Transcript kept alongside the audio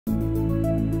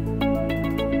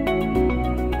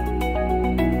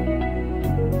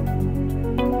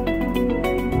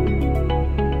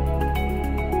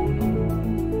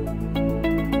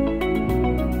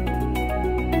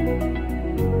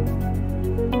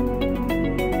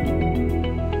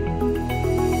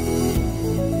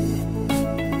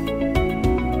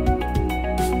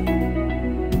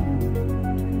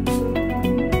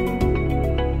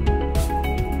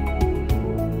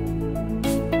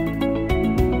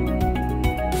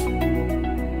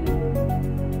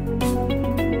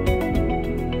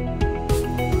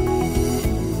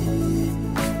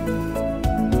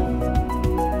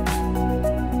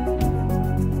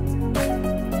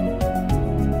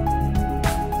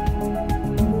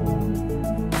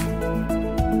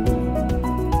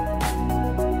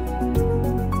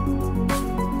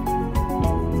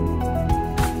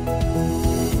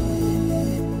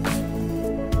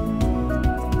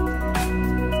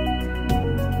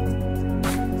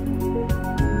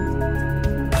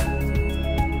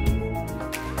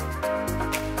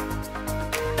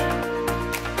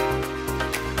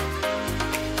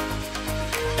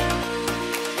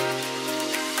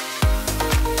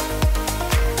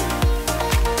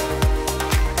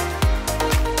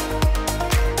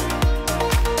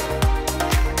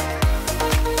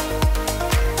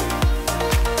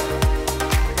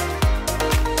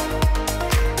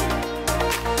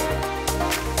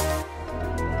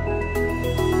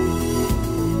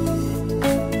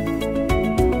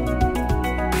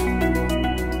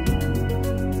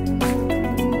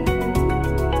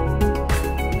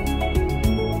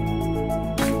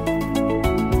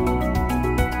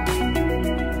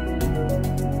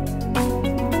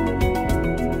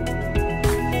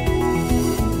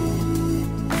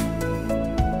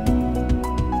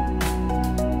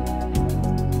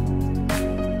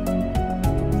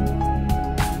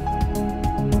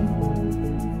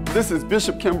This is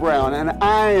Bishop Kim Brown, and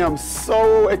I am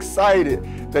so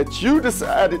excited that you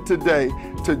decided today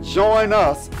to join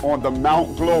us on the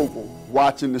Mount Global,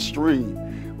 watching the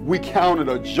stream. We count it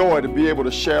a joy to be able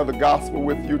to share the gospel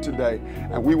with you today,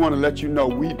 and we want to let you know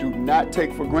we do not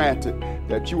take for granted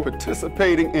that you are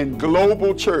participating in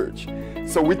global church.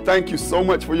 So we thank you so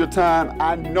much for your time.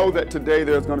 I know that today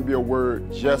there's going to be a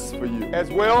word just for you. As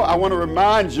well, I want to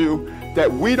remind you that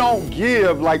we don't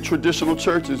give like traditional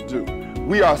churches do.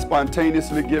 We are a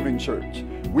spontaneously giving church.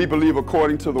 We believe,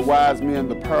 according to the wise men,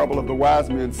 the parable of the wise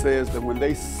men says that when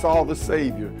they saw the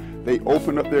Savior, they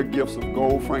opened up their gifts of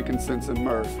gold, frankincense, and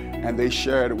myrrh, and they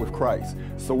shared it with Christ.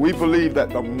 So we believe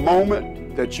that the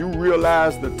moment that you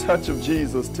realize the touch of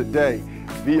Jesus today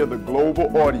via the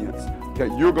global audience,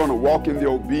 that you're going to walk in the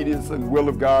obedience and will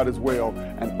of God as well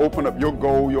and open up your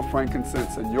gold, your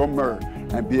frankincense, and your myrrh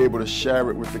and be able to share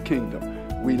it with the kingdom.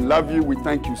 We love you. We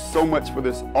thank you so much for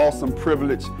this awesome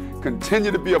privilege.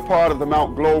 Continue to be a part of the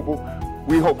Mount Global.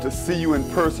 We hope to see you in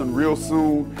person real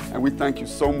soon, and we thank you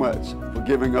so much for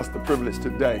giving us the privilege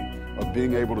today of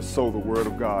being able to sow the Word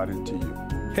of God into you.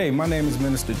 Hey, my name is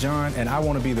Minister John, and I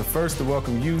want to be the first to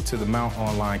welcome you to the Mount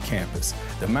Online Campus.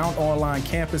 The Mount Online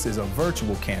Campus is a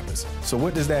virtual campus. So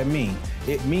what does that mean?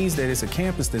 It means that it's a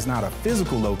campus that's not a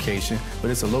physical location,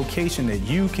 but it's a location that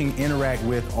you can interact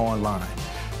with online.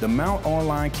 The Mount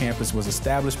Online Campus was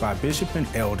established by Bishop and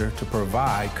Elder to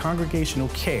provide congregational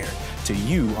care to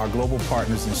you, our global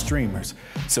partners and streamers,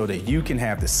 so that you can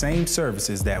have the same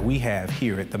services that we have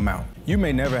here at the Mount. You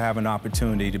may never have an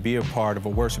opportunity to be a part of a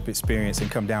worship experience and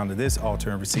come down to this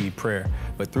altar and receive prayer,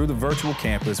 but through the virtual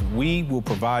campus, we will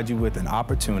provide you with an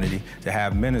opportunity to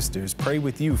have ministers pray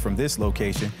with you from this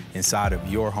location inside of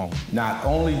your home. Not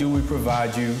only do we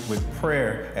provide you with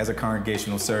prayer as a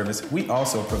congregational service, we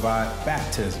also provide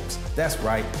baptisms. That's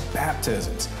right,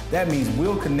 baptisms. That means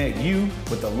we'll connect you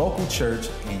with the local church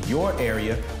in your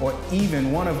area or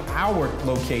even one of our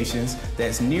locations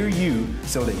that's near you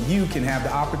so that you can have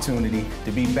the opportunity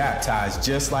to be baptized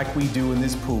just like we do in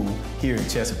this pool here in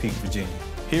Chesapeake, Virginia.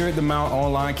 Here at the Mount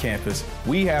Online Campus,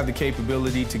 we have the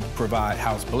capability to provide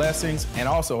house blessings and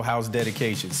also house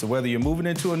dedications. So whether you're moving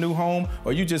into a new home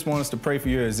or you just want us to pray for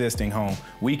your existing home,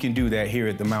 we can do that here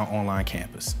at the Mount Online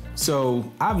Campus.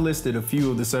 So I've listed a few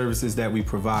of the services that we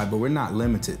provide, but we're not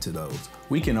limited to those.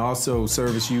 We can also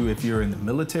service you if you're in the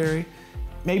military.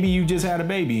 Maybe you just had a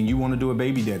baby and you want to do a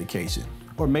baby dedication.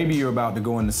 Or maybe you're about to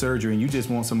go into surgery and you just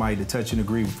want somebody to touch and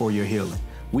agree before your healing.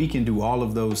 We can do all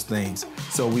of those things.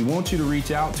 So we want you to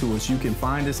reach out to us. You can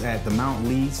find us at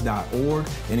themountleads.org.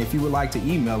 And if you would like to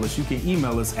email us, you can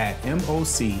email us at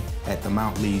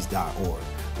moc@themountleads.org.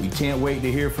 We can't wait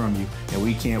to hear from you, and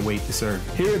we can't wait to serve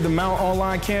you. Here at the Mount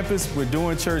Online Campus, we're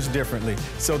doing church differently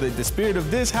so that the spirit of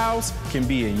this house can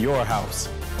be in your house.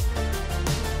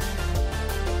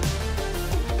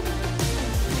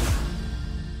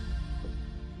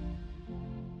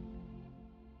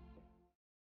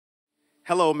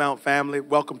 Hello, Mount family.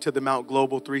 Welcome to the Mount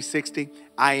Global 360.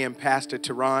 I am Pastor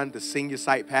Teron, the senior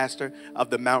site pastor of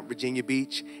the Mount Virginia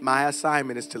Beach. My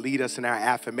assignment is to lead us in our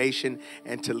affirmation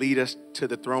and to lead us to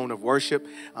the throne of worship.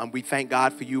 We thank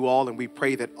God for you all, and we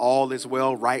pray that all is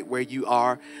well right where you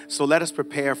are. So let us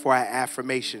prepare for our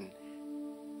affirmation.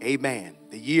 Amen.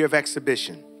 The year of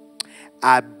exhibition.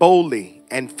 I boldly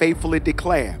and faithfully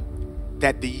declare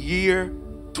that the year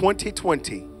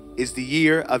 2020 is the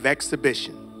year of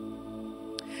exhibition.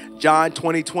 John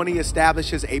 20:20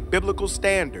 establishes a biblical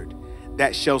standard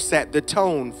that shall set the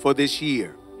tone for this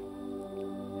year.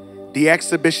 The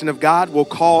exhibition of God will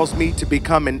cause me to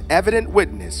become an evident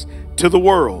witness to the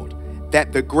world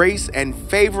that the grace and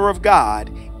favor of God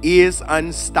is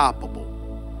unstoppable.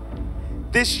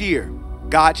 This year,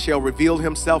 God shall reveal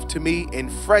himself to me in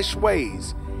fresh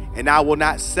ways, and I will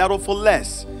not settle for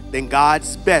less than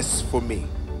God's best for me.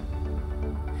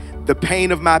 The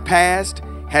pain of my past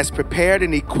has prepared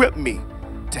and equipped me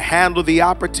to handle the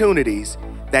opportunities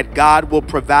that God will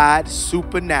provide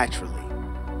supernaturally.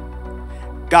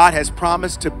 God has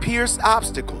promised to pierce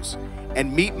obstacles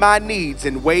and meet my needs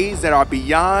in ways that are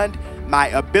beyond my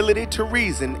ability to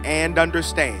reason and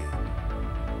understand.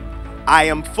 I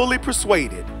am fully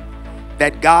persuaded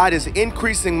that God is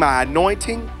increasing my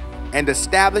anointing and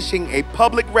establishing a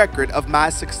public record of my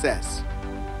success,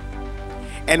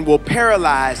 and will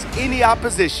paralyze any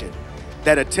opposition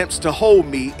that attempts to hold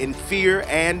me in fear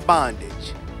and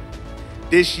bondage.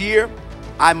 This year,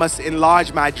 I must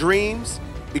enlarge my dreams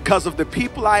because of the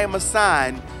people I am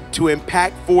assigned to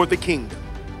impact for the kingdom.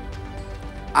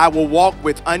 I will walk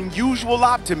with unusual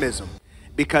optimism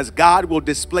because God will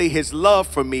display his love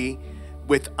for me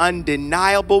with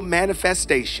undeniable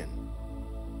manifestation.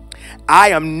 I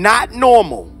am not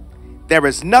normal. There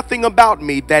is nothing about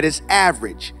me that is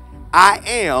average. I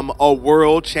am a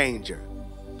world changer.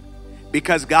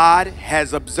 Because God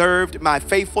has observed my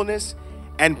faithfulness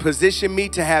and positioned me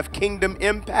to have kingdom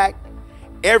impact,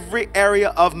 every area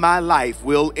of my life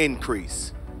will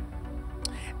increase.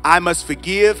 I must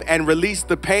forgive and release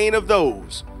the pain of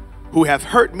those who have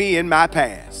hurt me in my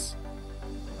past.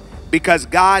 Because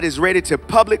God is ready to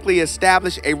publicly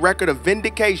establish a record of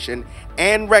vindication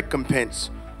and recompense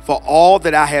for all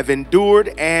that I have endured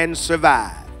and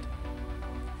survived.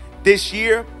 This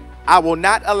year, I will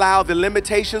not allow the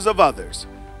limitations of others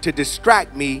to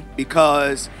distract me,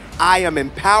 because I am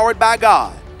empowered by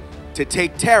God to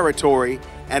take territory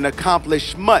and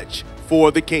accomplish much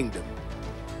for the kingdom.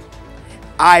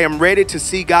 I am ready to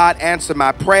see God answer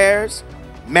my prayers,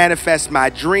 manifest my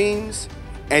dreams,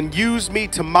 and use me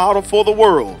to model for the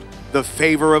world the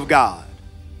favor of God.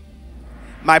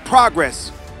 My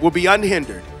progress will be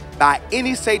unhindered by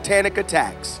any satanic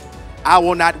attacks. I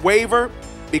will not waver,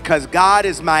 because God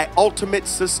is my ultimate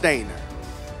sustainer.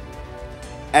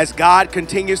 As God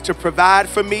continues to provide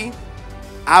for me,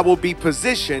 I will be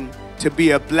positioned to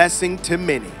be a blessing to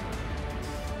many.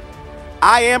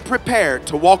 I am prepared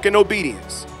to walk in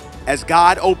obedience as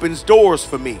God opens doors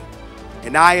for me,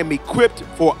 and I am equipped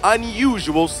for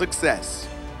unusual success.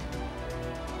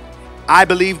 I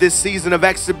believe this season of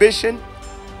exhibition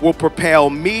will propel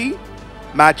me,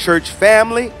 my church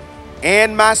family,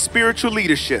 and my spiritual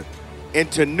leadership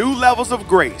into new levels of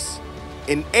grace,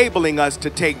 enabling us to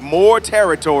take more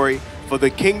territory for the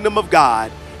kingdom of God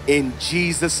in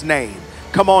Jesus' name.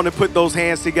 Come on and put those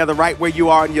hands together right where you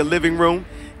are in your living room.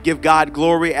 Give God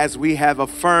glory as we have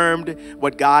affirmed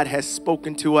what God has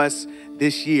spoken to us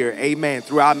this year. Amen.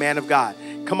 Through our man of God.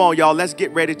 Come on, y'all. Let's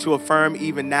get ready to affirm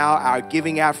even now our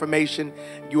giving affirmation.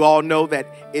 You all know that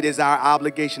it is our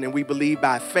obligation, and we believe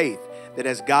by faith that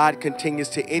as God continues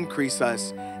to increase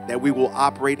us, that we will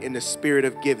operate in the spirit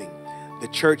of giving. The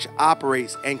church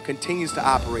operates and continues to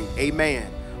operate,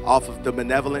 amen, off of the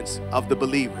benevolence of the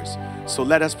believers. So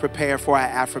let us prepare for our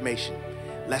affirmation.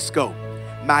 Let's go.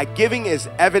 My giving is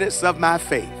evidence of my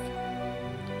faith.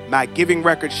 My giving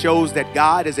record shows that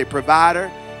God is a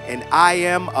provider and I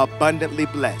am abundantly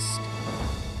blessed.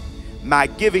 My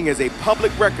giving is a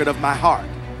public record of my heart,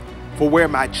 for where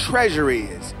my treasure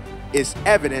is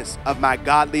evidence of my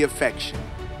godly affection.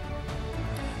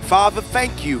 Father,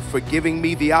 thank you for giving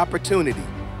me the opportunity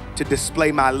to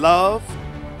display my love,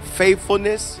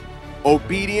 faithfulness,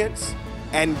 obedience,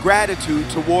 and gratitude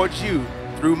towards you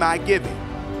through my giving.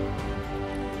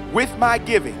 With my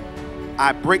giving,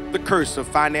 I break the curse of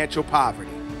financial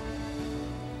poverty.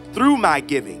 Through my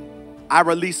giving, I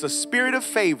release a spirit of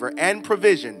favor and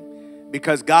provision,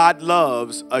 because God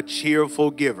loves a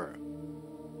cheerful giver.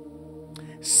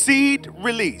 Seed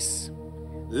release,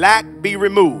 lack be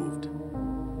removed,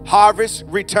 harvest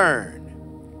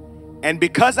return. And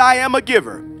because I am a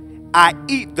giver, I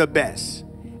eat the best,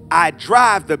 I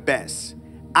drive the best,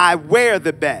 I wear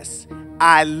the best,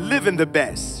 I live in the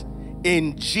best.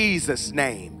 In Jesus'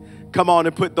 name. Come on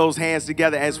and put those hands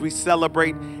together as we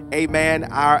celebrate, amen,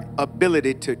 our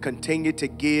ability to continue to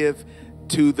give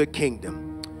to the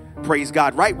kingdom. Praise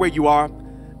God. Right where you are,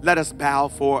 let us bow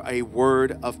for a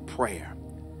word of prayer.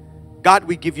 God,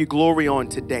 we give you glory on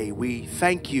today. We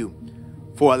thank you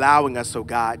for allowing us, oh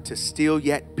God, to still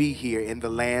yet be here in the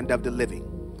land of the living.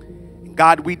 And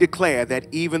God, we declare that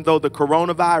even though the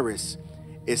coronavirus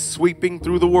is sweeping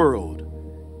through the world,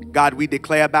 God, we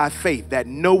declare by faith that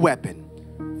no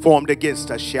weapon formed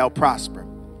against us shall prosper.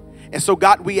 And so,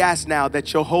 God, we ask now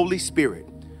that your Holy Spirit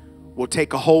will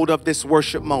take a hold of this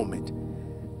worship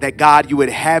moment, that, God, you would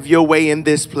have your way in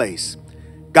this place.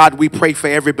 God, we pray for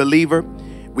every believer.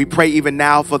 We pray even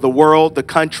now for the world, the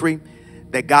country,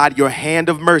 that, God, your hand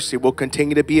of mercy will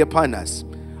continue to be upon us.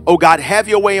 Oh, God, have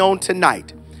your way on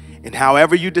tonight. And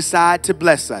however you decide to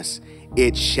bless us,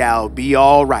 it shall be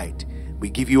all right. We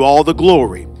give you all the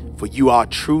glory, for you are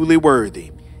truly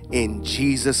worthy. In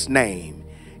Jesus' name,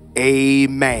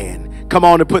 amen. Come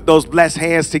on and put those blessed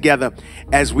hands together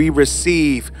as we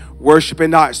receive worship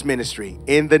and arts ministry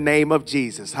in the name of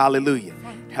Jesus. Hallelujah.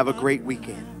 Have a great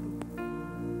weekend.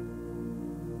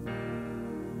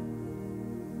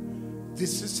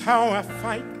 This is how I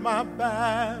fight my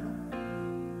battle.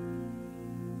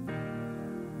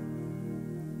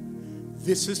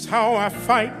 This is how I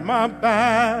fight my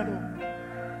battle.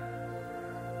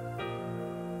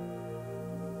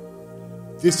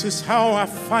 This is how I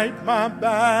fight my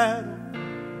battle.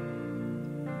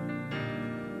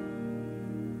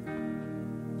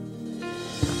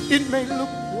 It may look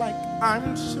like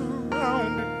I'm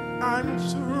surrounded by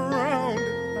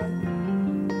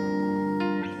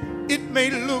It may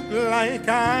look like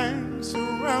I'm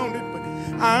surrounded, but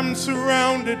I'm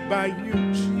surrounded by you,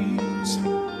 Jesus.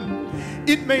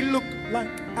 It may look like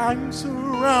I'm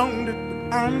surrounded,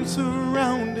 but I'm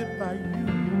surrounded by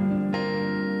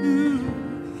you.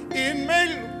 It may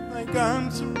look like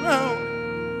I'm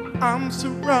surrounded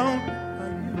by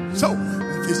you. So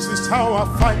this is how I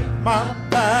fight my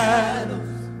battles.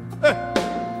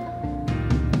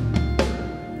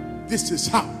 This is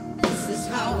how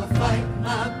I fight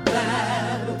my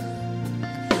battles.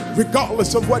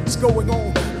 Regardless of what's going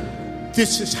on,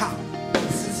 this is how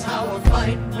I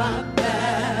fight my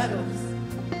battles.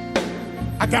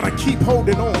 I gotta keep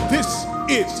holding on. This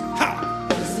is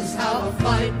how I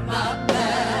fight my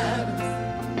battles.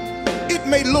 It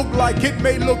may look like,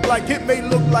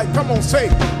 come on, say,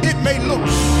 it may look like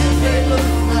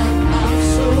I'm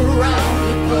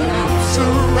surrounded, but I'm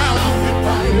surrounded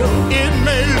by you. It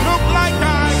may look like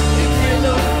I'm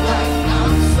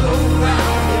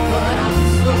surrounded, but I'm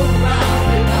surrounded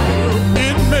by you.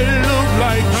 It may look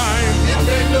like I'm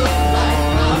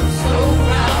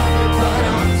surrounded, but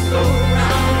I'm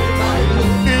surrounded by you.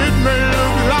 It may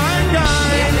look like I'm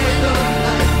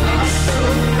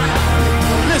surrounded.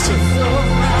 Listen,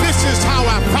 this is how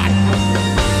I fight.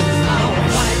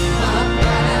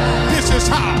 This is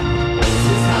how.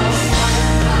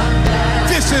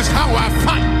 This is how I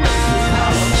fight.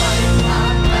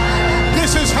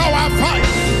 This is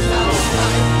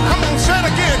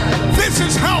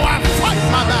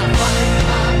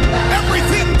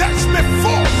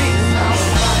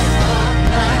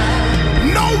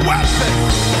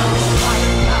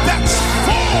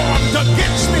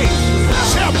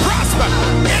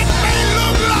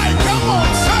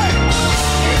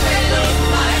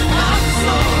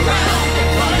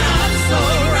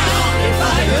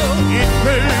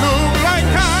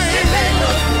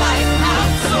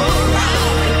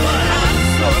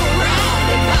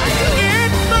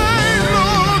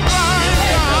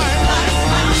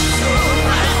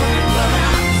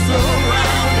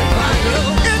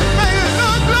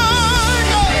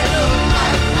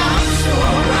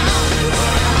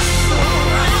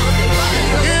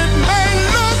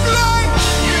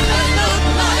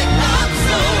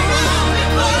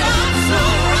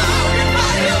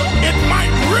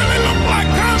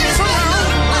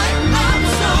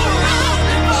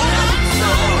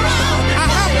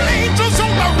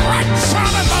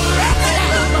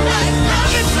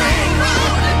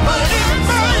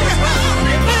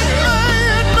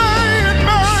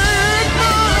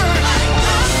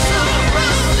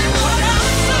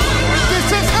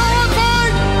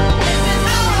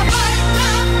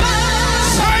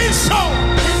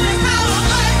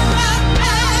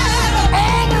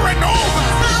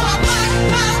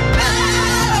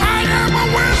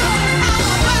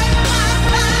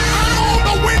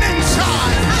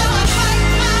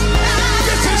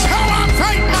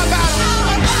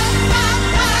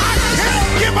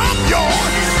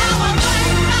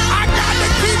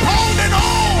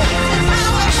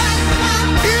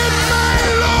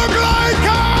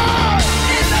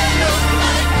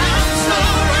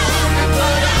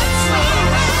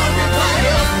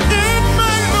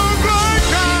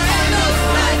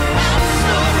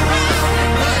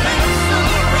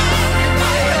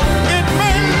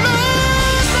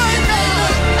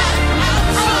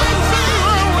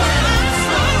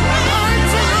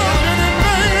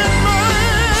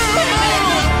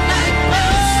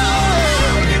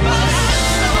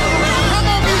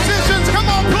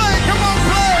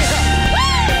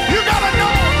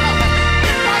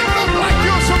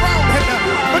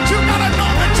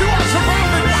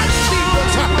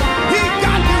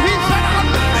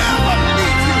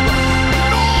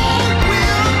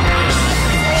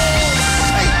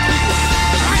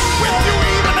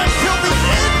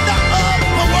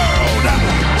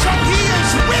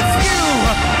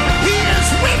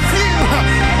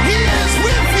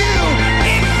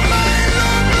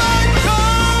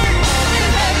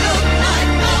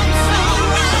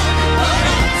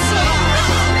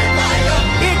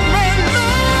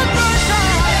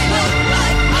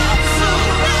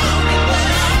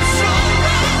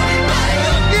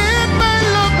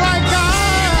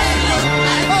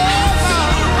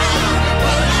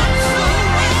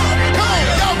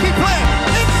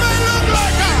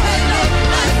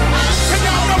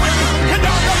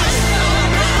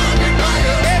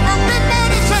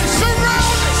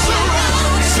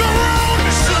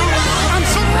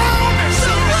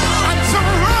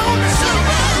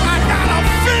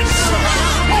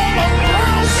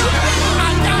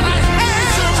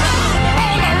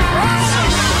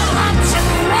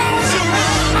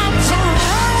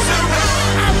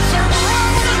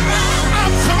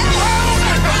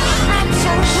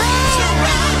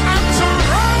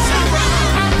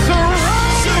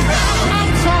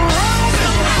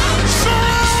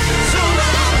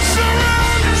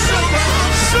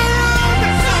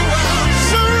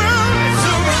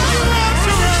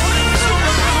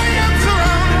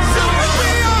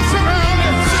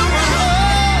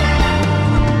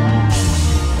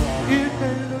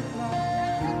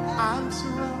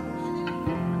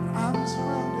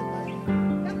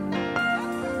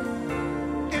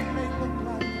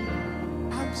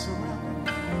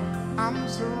I'm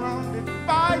surrounded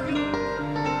by you.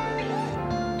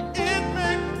 It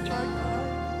may look like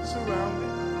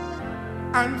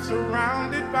I'm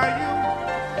surrounded by you.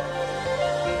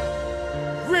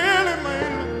 Really may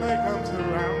look like I'm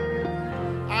surrounded.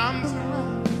 I'm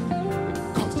surrounded.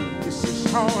 'Cause this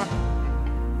is how I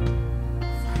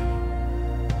fight.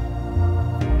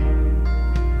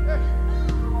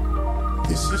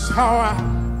 This is how I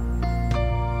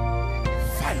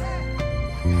fight.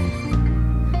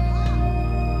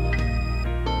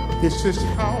 This is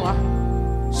how I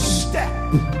step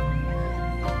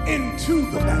into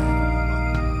the battle,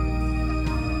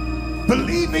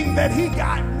 believing that he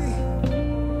got me,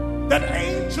 that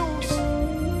angels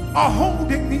are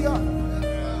holding me up.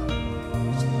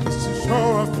 This is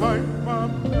how I fight my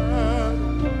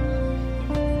battle.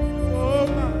 Oh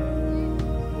my,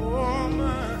 oh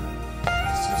my.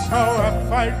 This is how I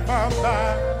fight my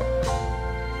battle.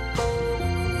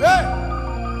 Hey,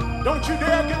 don't you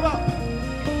dare give up.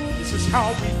 This is how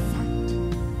we fight.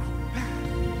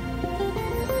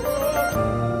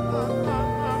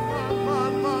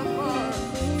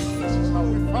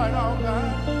 Fight our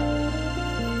battle.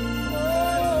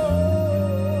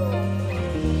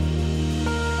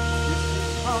 This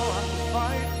is how I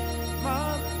fight my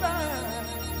battle.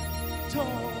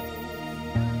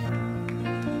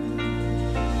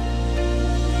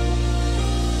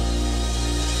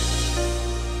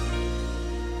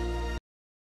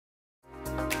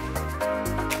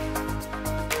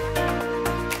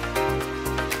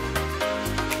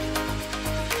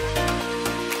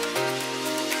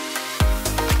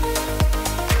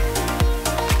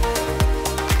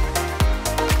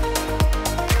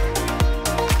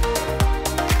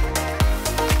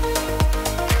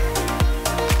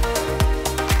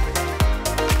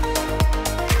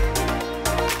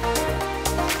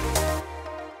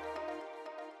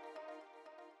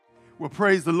 Well,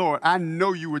 praise the Lord. I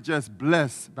know you were just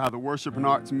blessed by the worship and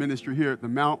arts ministry here at the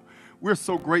Mount. We're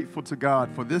so grateful to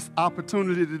God for this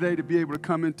opportunity today to be able to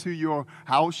come into your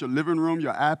house, your living room,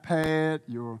 your iPad,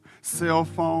 your cell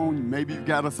phone. Maybe you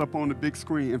got us up on the big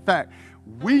screen. In fact,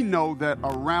 we know that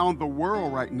around the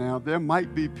world right now, there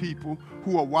might be people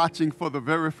who are watching for the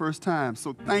very first time.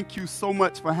 So thank you so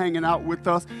much for hanging out with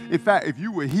us. In fact, if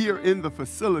you were here in the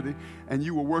facility and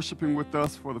you were worshiping with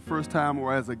us for the first time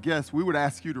or as a guest, we would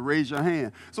ask you to raise your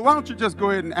hand. So why don't you just go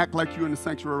ahead and act like you're in the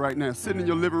sanctuary right now. Sit in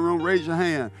your living room, raise your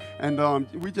hand. And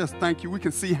we just thank you. We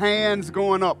can see hands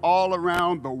going up all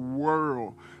around the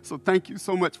world. So thank you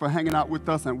so much for hanging out with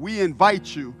us. And we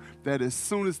invite you that as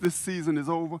soon as this season is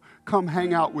over, come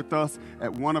hang out with us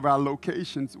at one of our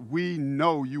locations. We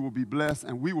know you will be blessed,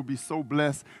 and we will be so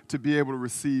blessed to be able to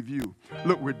receive you.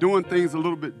 Look, we're doing things a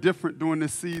little bit different during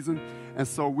this season, and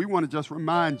so we want to just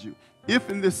remind you, if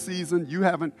in this season you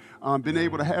haven't been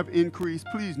able to have increase,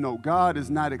 please know God is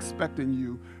not expecting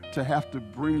you to have to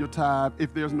bring your tithe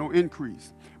if there's no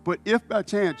increase. But if by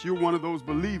chance you're one of those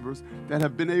believers that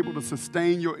have been able to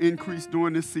sustain your increase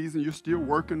during this season, you're still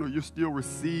working or you're still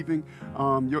receiving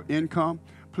your income,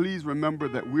 please remember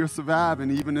that we're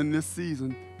surviving even in this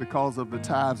season because of the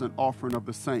tithes and offering of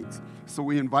the saints. So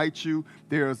we invite you.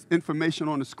 There's information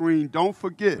on the screen. Don't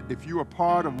forget, if you are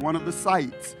part of one of the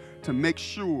sites, to make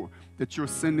sure that you're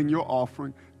sending your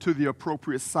offering to the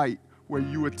appropriate site where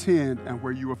you attend and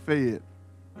where you are fed.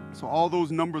 So all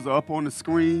those numbers are up on the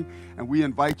screen, and we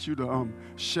invite you to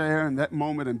share in that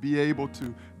moment and be able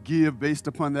to give based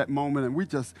upon that moment. And we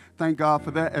just thank God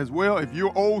for that as well. If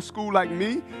you're old school like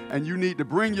me and you need to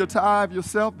bring your tithe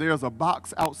yourself, there's a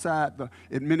box outside the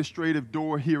administrative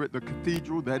door here at the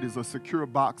cathedral. That is a secure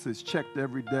box. It's checked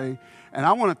every day. And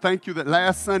I want to thank you that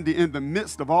last Sunday, in the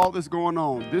midst of all this going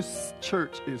on, this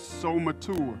church is so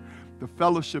mature. The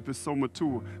fellowship is so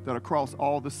mature that across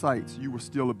all the sites, you were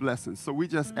still a blessing. So we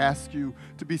just ask you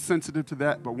to be sensitive to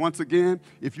that. But once again,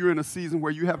 if you're in a season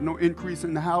where you have no increase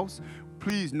in the house,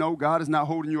 please know God is not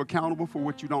holding you accountable for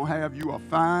what you don't have. You are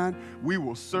fine. We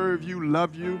will serve you,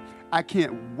 love you. I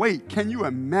can't wait. Can you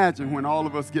imagine when all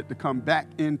of us get to come back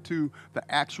into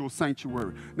the actual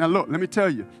sanctuary? Now, look, let me tell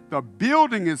you, the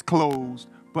building is closed,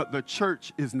 but the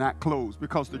church is not closed,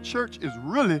 because the church is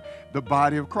really the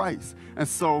body of Christ. And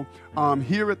so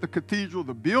here at the cathedral,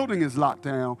 the building is locked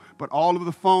down, but all of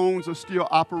the phones are still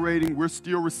operating. We're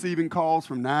still receiving calls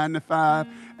from 9 to 5.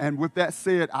 And with that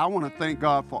said, I want to thank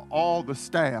God for all the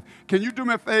staff. Can you do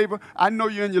me a favor? I know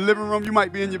you're in your living room. You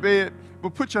might be in your bed,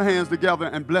 but put your hands together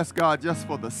and bless God just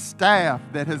for the staff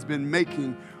that has been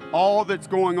making all that's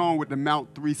going on with the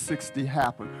Mount 360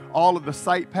 happen. All of the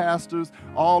site pastors,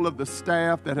 all of the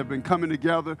staff that have been coming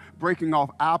together, breaking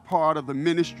off our part of the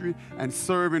ministry and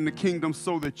serving the kingdom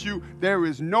so that there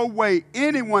is no way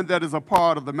anyone that is a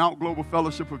part of the Mount Global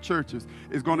Fellowship of Churches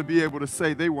is going to be able to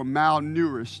say they were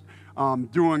malnourished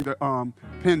during the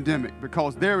pandemic,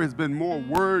 because there has been more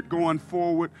word going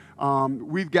forward.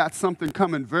 We've got something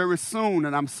coming very soon,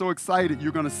 and I'm so excited.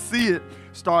 You're going to see it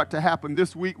start to happen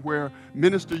this week, where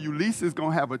Minister Ulysses is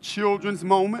going to have a children's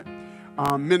moment.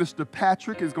 Minister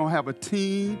Patrick is going to have a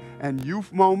teen and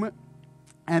youth moment.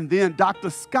 And then Dr.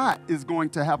 Scott is going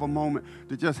to have a moment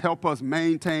to just help us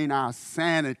maintain our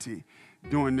sanity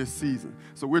during this season.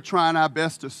 So we're trying our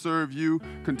best to serve you.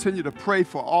 Continue to pray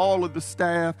for all of the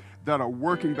staff that are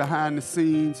working behind the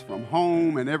scenes from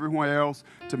home and everywhere else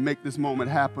to make this moment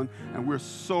happen. And we're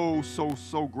so, so,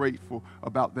 so grateful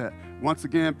about that. Once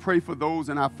again, pray for those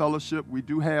in our fellowship. We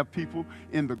do have people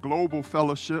in the global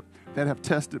fellowship that have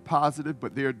tested positive,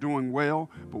 but they're doing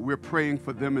well. But we're praying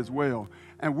for them as well.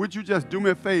 And would you just do me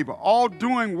a favor? All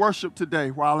doing worship today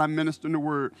while I'm ministering the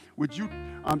word, would you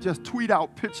just tweet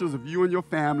out pictures of you and your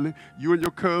family, you and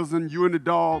your cousin, you and the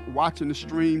dog watching the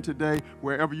stream today,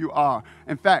 wherever you are.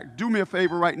 In fact, do me a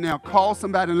favor right now. Call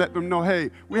somebody and let them know, hey,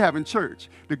 we're having church.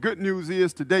 The good news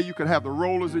is today you could have the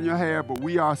rollers in your hair, but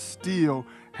we are still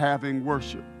having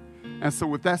worship. And so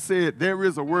with that said, there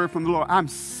is a word from the Lord. I'm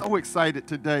so excited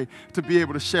today to be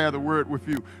able to share the word with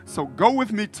you. So go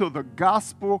with me to the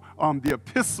gospel, the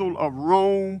epistle of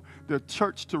Rome, the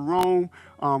church to Rome,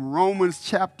 Romans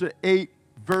chapter 8,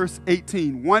 verse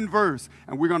 18. One verse,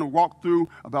 and we're going to walk through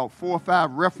about 4 or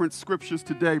 5 reference scriptures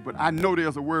today, but I know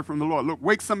there's a word from the Lord. Look,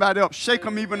 wake somebody up, shake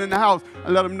them even in the house,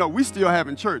 and let them know we still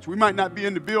having church. We might not be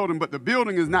in the building, but the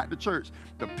building is not the church.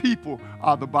 The people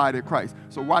are the body of Christ.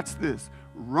 So watch this.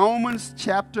 Romans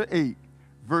chapter 8,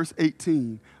 verse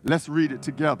 18. Let's read it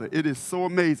together. It is so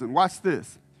amazing. Watch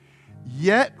this.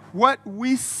 Yet what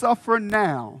we suffer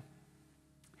now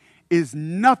is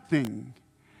nothing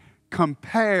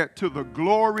compared to the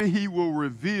glory he will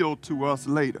reveal to us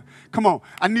later. Come on,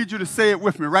 I need you to say it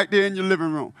with me right there in your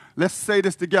living room. Let's say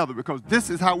this together, because this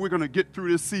is how we're going to get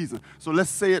through this season. So let's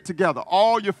say it together.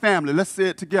 All your family, let's say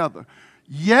it together.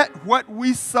 Yet what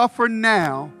we suffer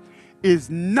now is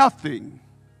nothing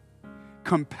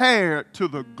compared to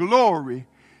the glory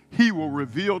he will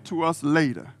reveal to us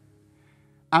later.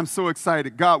 I'm so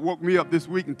excited. God woke me up this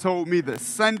week and told me that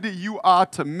Sunday you are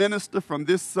to minister from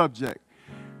this subject.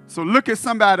 So look at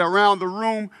somebody around the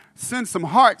room. Send some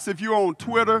hearts if you're on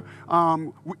Twitter.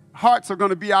 Hearts are going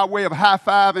to be our way of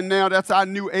high-fiving now. That's our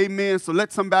new amen. So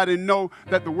let somebody know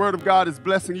that the word of God is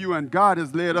blessing you, and God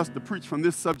has led us to preach from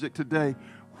this subject today.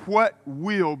 What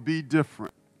will be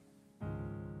different?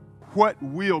 What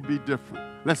will be different?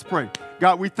 Let's pray.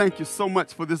 God, we thank you so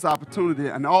much for this opportunity.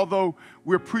 And although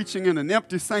we're preaching in an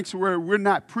empty sanctuary, we're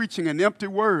not preaching an empty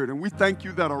word. And we thank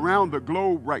you that around the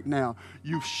globe right now,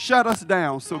 you've shut us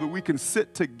down so that we can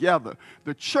sit together.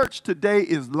 The church today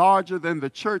is larger than the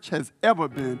church has ever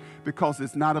been, because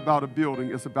it's not about a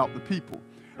building, it's about the people.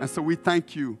 And so we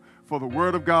thank you for the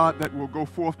word of God that will go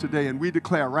forth today. And we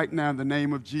declare right now in the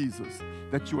name of Jesus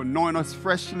that you anoint us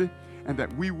freshly and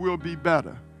that we will be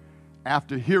better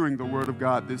after hearing the word of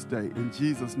God this day. In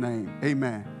Jesus' name,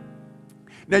 amen.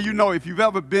 Now, you know, if you've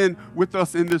ever been with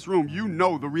us in this room, you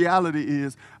know the reality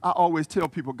is, I always tell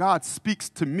people, God speaks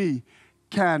to me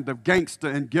kind of gangster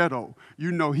and ghetto.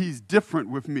 You know, he's different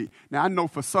with me. Now, I know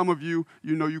for some of you,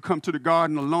 you know, you come to the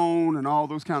garden alone and all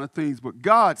those kind of things, but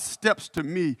God steps to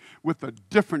me with a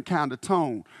different kind of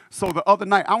tone. So the other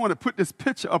night, I want to put this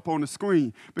picture up on the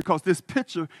screen, because this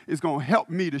picture is going to help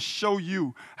me to show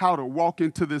you how to walk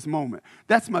into this moment.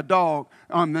 That's my dog.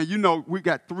 Now, you know, we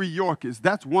got 3 Yorkies.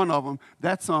 That's one of them.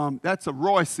 That's a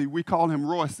Royce. We call him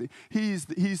Royce. He's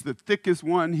the thickest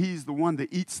one. He's the one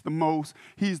that eats the most.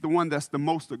 He's the one that's the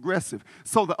most aggressive.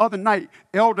 So the other night,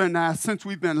 Elder and I, since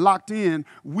we've been locked in,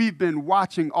 we've been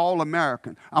watching All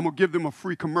American. I'm going to give them a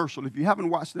free commercial. If you haven't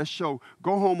watched that show,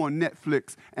 go home on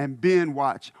Netflix and binge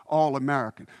watch All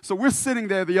American. So we're sitting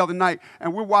there the other night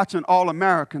and we're watching All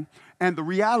American, and the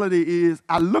reality is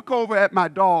I look over at my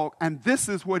dog and this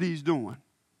is what he's doing.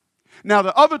 Now,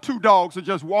 the other 2 dogs are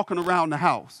just walking around the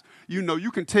house. You know, you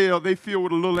can tell they feel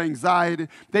with a little anxiety.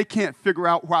 They can't figure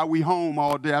out why we home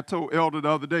all day. I told Elder the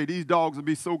other day, these dogs will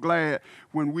be so glad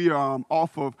when we are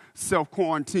off of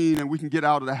self-quarantine and we can get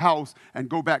out of the house and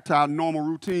go back to our normal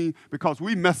routine, because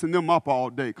we messing them up all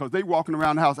day, because they walking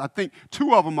around the house. I think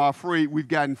 2 of them are afraid we've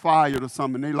gotten fired or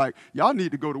something. They like, y'all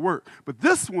need to go to work. But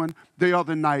this one, the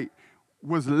other night,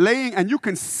 was laying, and you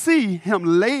can see him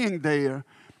laying there.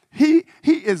 He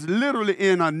is literally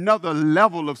in another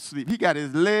level of sleep. He got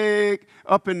his leg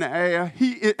up in the air.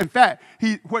 In fact,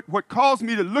 what caused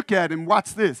me to look at him,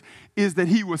 watch this, is that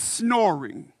he was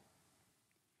snoring.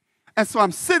 And so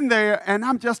I'm sitting there, and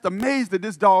I'm just amazed that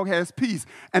this dog has peace.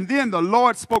 And then the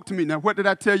Lord spoke to me. Now, what did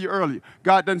I tell you earlier?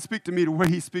 God doesn't speak to me the way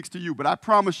he speaks to you. But I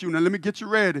promise you, now let me get you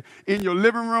ready. In your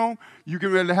living room, you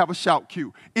getting ready to have a shout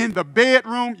cue. In the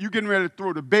bedroom, you getting ready to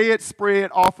throw the bedspread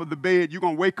off of the bed. You're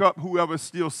going to wake up whoever's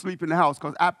still asleep in the house,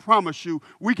 because I promise you,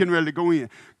 we getting ready to go in.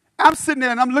 I'm sitting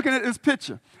there, and I'm looking at this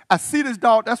picture. I see this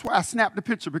dog. That's why I snapped the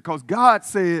picture, because God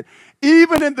said,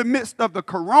 even in the midst of the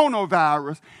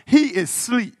coronavirus, he is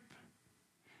asleep.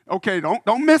 Okay,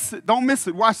 don't miss it. Don't miss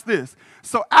it. Watch this.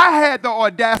 So I had the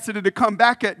audacity to come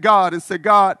back at God and say,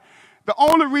 God, the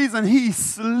only reason he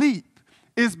sleep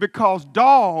is because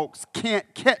dogs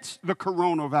can't catch the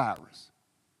coronavirus.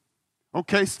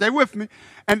 Okay, stay with me.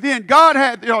 And then God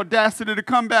had the audacity to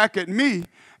come back at me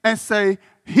and say,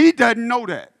 he doesn't know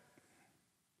that.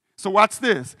 So watch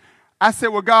this. I said,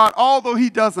 well, God, although he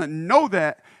doesn't know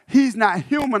that, he's not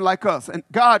human like us. And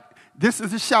God, this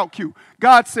is a shout cue.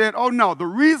 God said, oh, no, the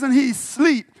reason he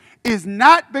sleep is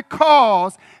not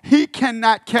because he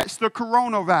cannot catch the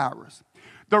coronavirus.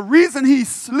 The reason he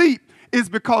sleep is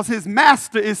because his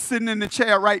master is sitting in the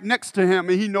chair right next to him,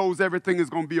 and he knows everything is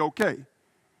going to be okay.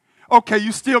 Okay,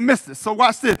 you still missed it. So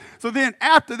watch this. So then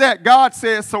after that, God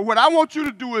says, so what I want you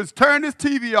to do is turn this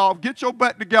TV off, get your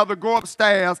butt together, go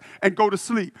upstairs, and go to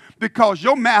sleep, because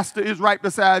your master is right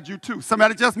beside you too.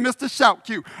 Somebody just missed a shout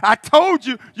cue. I told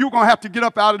you you were going to have to get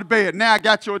up out of the bed. Now I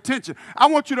got your attention. I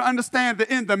want you to understand that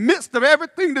in the midst of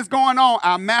everything that's going on,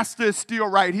 our master is still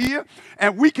right here,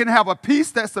 and we can have a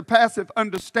peace that surpasses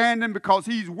understanding because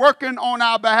he's working on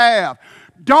our behalf.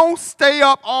 Don't stay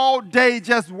up all day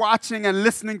just watching and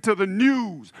listening to the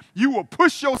news. You will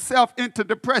push yourself into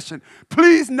depression.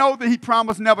 Please know that he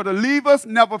promised never to leave us,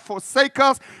 never forsake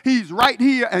us. He's right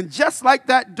here. And just like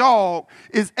that dog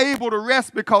is able to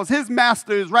rest because his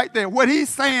master is right there. What he's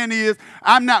saying is,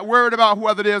 I'm not worried about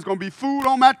whether there's going to be food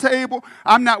on my table.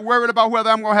 I'm not worried about whether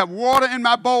I'm going to have water in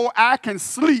my bowl. I can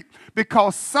sleep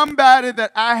because somebody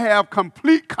that I have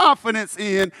complete confidence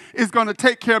in is going to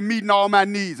take care of meeting all my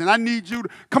needs. And I need you to,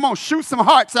 come on, shoot some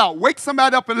hearts out. Wake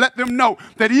somebody up and let them know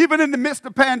that even in the midst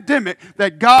of pandemic,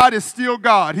 that God is still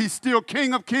God. He's still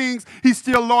King of Kings. He's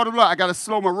still Lord of Lords. I got to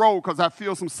slow my roll because I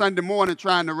feel some Sunday morning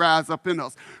trying to rise up in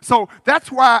us. So that's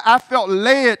why I felt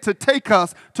led to take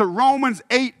us to Romans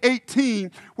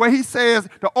 8:18, where he says,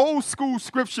 the old school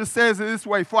scripture says it this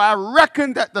way, for I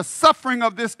reckon that the suffering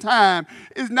of this time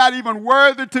is not even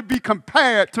worthy to be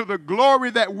compared to the glory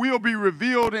that will be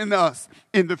revealed in us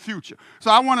in the future.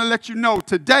 So I want to let you know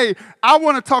today, I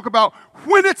want to talk about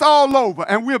when it's all over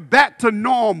and we're back to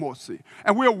normalcy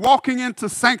and we're walking into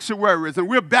sanctuaries and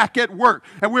we're back at work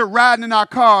and we're riding in our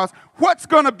cars, what's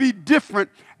going to be different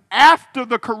after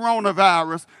the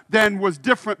coronavirus than was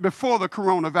different before the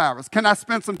coronavirus. Can I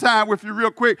spend some time with you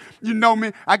real quick? You know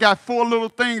me. I got 4 little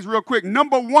things real quick.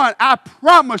 Number 1, I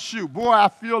promise you, boy, I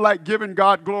feel like giving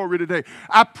God glory today.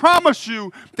 I promise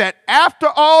you that after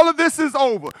all of this is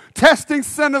over, testing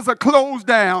centers are closed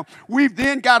down. We've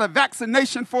then got a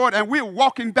vaccination for it, and we're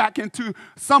walking back into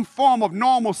some form of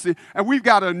normalcy, and we've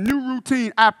got a new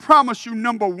routine. I promise you,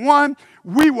 number 1,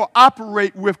 we will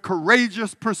operate with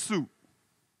courageous pursuit.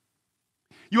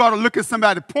 You ought to look at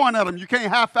somebody, point at them. You can't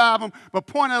high-five them, but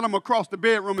point at them across the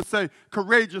bedroom and say,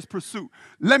 courageous pursuit.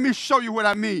 Let me show you what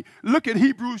I mean. Look at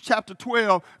Hebrews chapter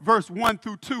 12, verse 1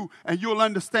 through 2, and you'll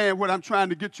understand what I'm trying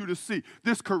to get you to see.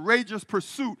 This courageous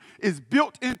pursuit is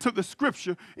built into the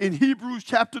scripture in Hebrews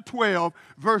chapter 12,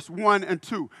 verse 1 and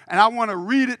 2. And I want to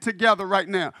read it together right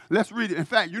now. Let's read it. In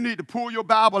fact, you need to pull your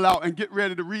Bible out and get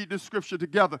ready to read this scripture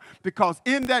together, because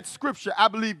in that scripture, I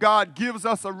believe God gives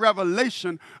us a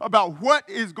revelation about what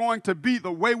is going to be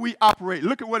the way we operate.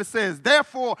 Look at what it says.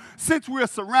 Therefore, since we are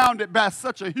surrounded by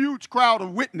such a huge crowd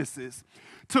of witnesses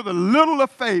to the little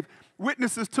of faith,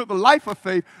 witnesses to the life of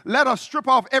faith, let us strip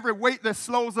off every weight that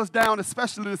slows us down,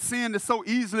 especially the sin that so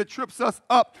easily trips us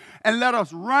up, and let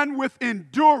us run with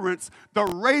endurance the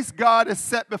race God has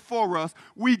set before us.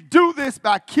 We do this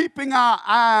by keeping our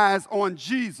eyes on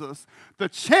Jesus, the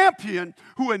champion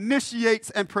who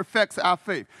initiates and perfects our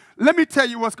faith. Let me tell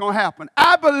you what's going to happen.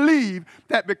 I believe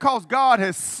that because God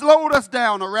has slowed us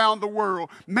down around the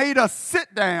world, made us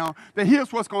sit down, that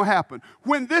here's what's going to happen.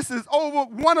 When this is over,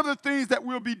 one of the things that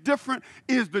will be different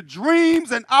is the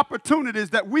dreams and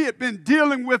opportunities that we had been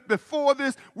dealing with before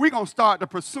this, we're going to start to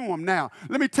pursue them now.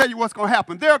 Let me tell you what's going to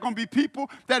happen. There are going to be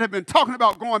people that have been talking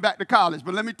about going back to college,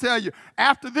 but let me tell you,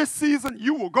 after this season,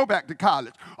 you will go back to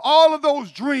college. All of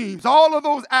those dreams, all all of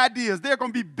those ideas. There are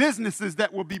going to be businesses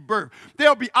that will be birthed.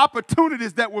 There'll be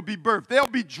opportunities that will be birthed. There'll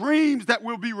be dreams that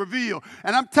will be revealed.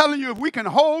 And I'm telling you, if we can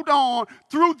hold on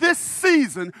through this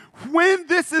season, when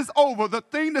this is over, the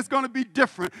thing that's going to be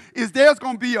different is there's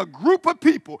going to be a group of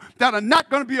people that are not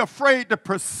going to be afraid to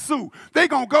pursue. They're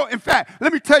going to go. In fact,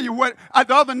 let me tell you what,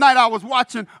 the other night I was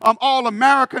watching All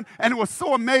American, and it was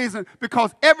so amazing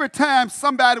because every time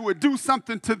somebody would do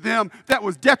something to them that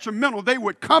was detrimental, they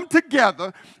would come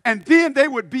together and then they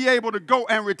would be able to go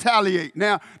and retaliate.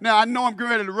 Now I know I'm getting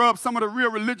ready to rub some of the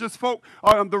real religious folk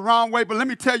the wrong way, but let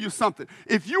me tell you something.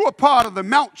 If you are part of the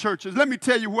Mount churches, let me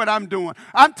tell you what I'm doing.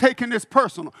 I'm taking this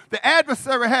personal. The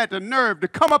adversary had the nerve to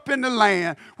come up in the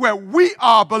land where we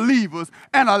are believers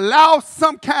and allow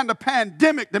some kind of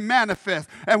pandemic to manifest.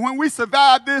 And when we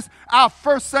survive this, our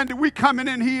first Sunday, we coming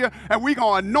in here and we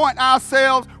going to anoint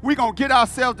ourselves. We going to get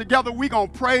ourselves together. We going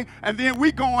to pray. And then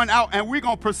we going out and we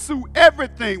going to pursue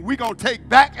everything. We going to take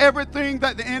back everything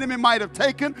that the enemy might have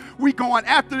taken. We going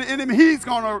after the enemy. He's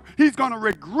going to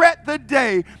regret the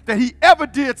day that he ever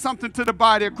did something to the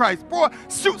body of Christ. Boy,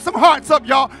 shoot some hearts up,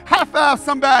 y'all. High five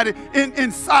somebody in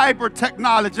cyber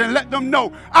technology and let them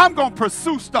know I'm going to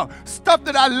pursue stuff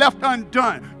that I left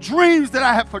undone, dreams that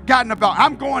I have forgotten about.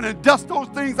 I'm going to dust those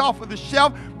things off of the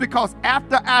shelf because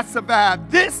after I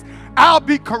survive this, I'll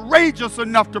be courageous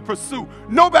enough to pursue.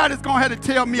 Nobody's going to have to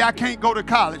tell me I can't go to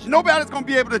college. Nobody's going to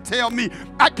be able to tell me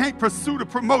I can't pursue the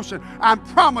promotion. I'm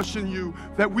promising you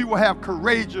that we will have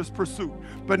courageous pursuit.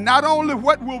 But not only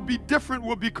what will be different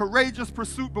will be courageous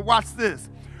pursuit, but watch this.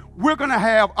 We're going to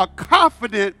have a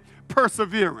confident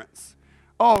perseverance.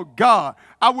 Oh, God.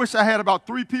 I wish I had about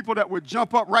 3 people that would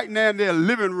jump up right now in their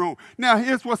living room. Now,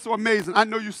 here's what's so amazing. I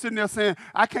know you're sitting there saying,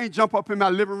 I can't jump up in my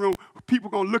living room. People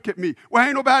going to look at me. Well,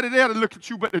 ain't nobody there to look at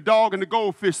you but the dog and the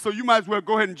goldfish. So you might as well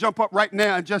go ahead and jump up right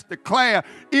now and just declare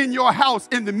in your house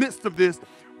in the midst of this,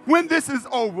 when this is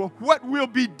over, what will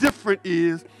be different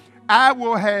is I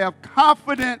will have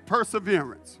confident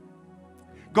perseverance.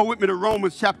 Go with me to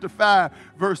Romans chapter 5,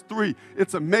 verse 3.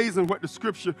 It's amazing what the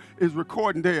scripture is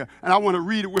recording there. And I want to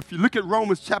read it with you. Look at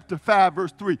Romans chapter 5,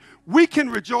 verse 3. We can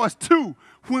rejoice too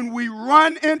when we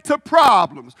run into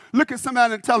problems. Look at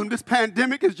somebody and tell them this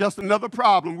pandemic is just another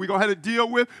problem we're going to have to deal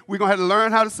with. We're going to have to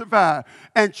learn how to survive.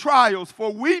 And trials,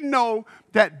 for we know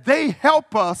that they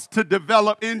help us to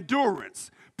develop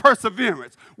endurance.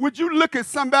 Perseverance. Would you look at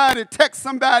somebody, text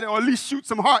somebody, or at least shoot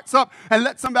some hearts up and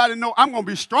let somebody know I'm going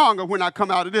to be stronger when I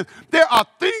come out of this? There are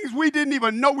things we didn't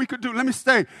even know we could do. Let me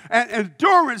say, and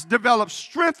endurance develops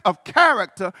strength of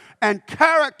character, and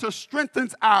character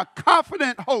strengthens our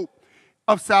confident hope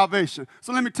of salvation.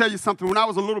 So let me tell you something. When I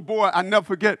was a little boy, I never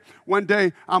forget, one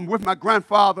day I'm with my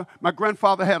grandfather. My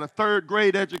grandfather had a 3rd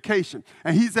grade education,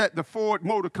 and he's at the Ford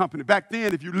Motor Company. Back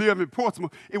then, if you live in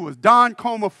Portsmouth, it was Don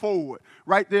Comer Ford,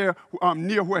 right there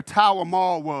near where Tower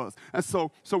Mall was. And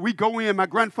so we go in. My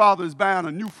grandfather is buying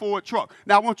a new Ford truck.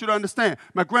 Now, I want you to understand,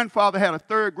 my grandfather had a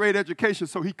 3rd grade education,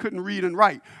 so he couldn't read and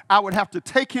write. I would have to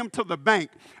take him to the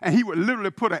bank, and he would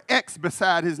literally put an X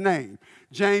beside his name.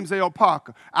 James L.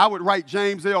 Parker. I would write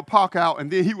James L. Parker out, and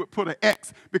then he would put an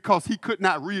X because he could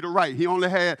not read or write. He only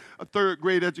had a 3rd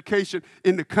grade education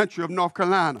in the country of North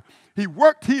Carolina. He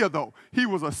worked here, though. He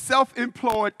was a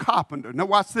self-employed carpenter. Now,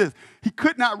 watch this. He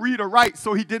could not read or write,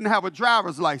 so he didn't have a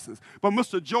driver's license. But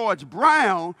Mr. George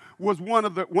Brown was one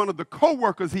of the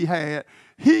co-workers he had.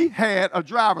 He had a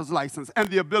driver's license and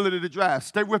the ability to drive.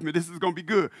 Stay with me. This is going to be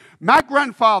good. My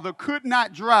grandfather could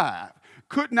not drive,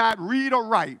 could not read or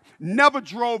write, never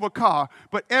drove a car,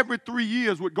 but every 3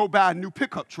 years would go buy a new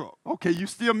pickup truck. Okay, you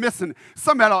still missing it.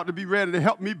 Somebody ought to be ready to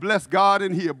help me bless God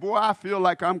in here. Boy, I feel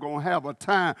like I'm going to have a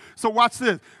time. So watch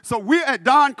this. So we're at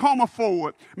Don Comer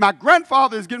Ford. My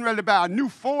grandfather is getting ready to buy a new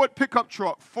Ford pickup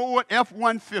truck, Ford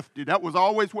F-150. That was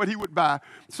always what he would buy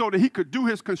so that he could do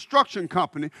his construction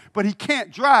company, but he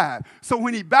can't drive. So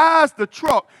when he buys the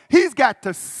truck, he's got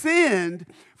to send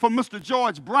for Mr.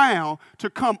 George Brown to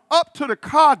come up to the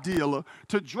car dealer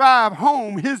to drive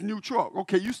home his new truck.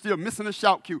 Okay, you still missing a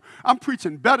shout cue. I'm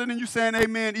preaching better than you saying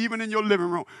amen even in your living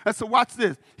room. And so watch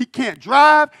this. He can't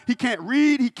drive, he can't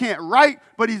read, he can't write,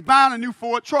 but he's buying a new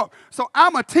Ford truck. So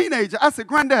I'm a teenager. I said,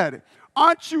 Granddaddy,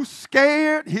 aren't you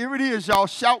scared? Here it is, y'all,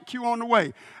 shout cue on the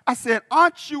way. I said,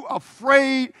 aren't you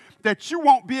afraid that you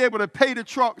won't be able to pay the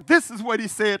truck? This is what he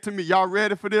said to me. Y'all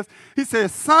ready for this? He said,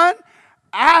 son,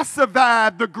 I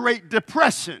survived the Great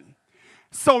Depression.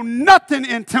 So nothing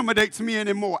intimidates me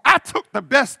anymore. I took the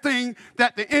best thing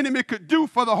that the enemy could do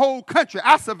for the whole country.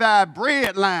 I survived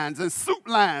bread lines and soup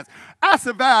lines. I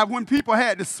survived when people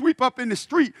had to sweep up in the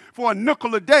street for a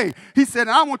nickel a day. He said,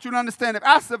 and I want you to understand, if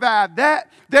I survived that,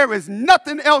 there is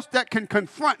nothing else that can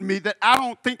confront me that I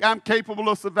don't think I'm capable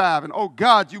of surviving. Oh,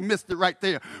 God, you missed it right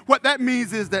there. What that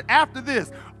means is that after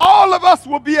this, all of us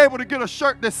will be able to get a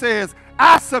shirt that says,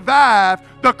 I survived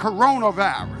the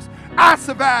coronavirus. I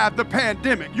survived the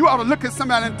pandemic. You ought to look at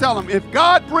somebody and tell them, if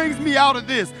God brings me out of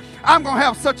this, I'm going to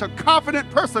have such a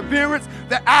confident perseverance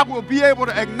that I will be able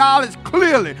to acknowledge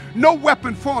clearly no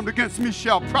weapon formed against me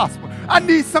shall prosper. I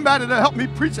need somebody to help me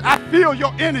preach it. I feel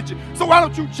your energy. So why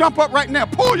don't you jump up right now,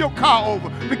 pull your car over,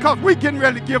 because we're getting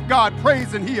ready to give God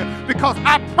praise in here. Because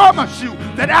I promise you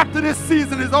that after this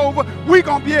season is over, we're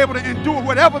going to be able to endure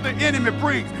whatever the enemy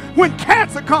brings. When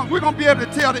cancer comes, we're going to be able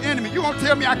to tell the enemy, you're going to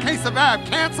tell me I can't survive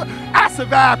cancer? I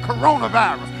survived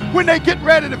coronavirus. When they get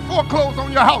ready to foreclose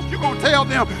on your house, you're going to tell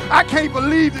them, I can't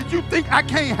believe that you think I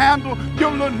can't handle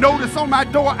your little notice on my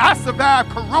door. I survived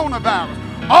coronavirus.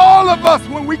 All of us,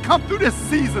 when we come through this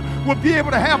season, will be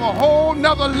able to have a whole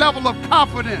nother level of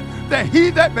confidence that he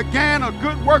that began a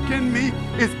good work in me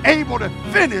is able to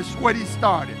finish what he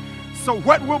started. So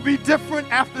what will be different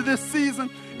after this season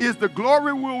is the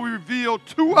glory will be revealed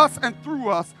to us and through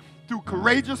us through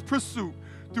courageous pursuit,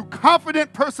 through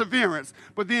confident perseverance,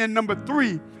 but then number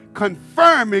 3,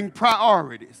 confirming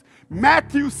priorities.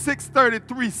 Matthew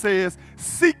 6:33 says,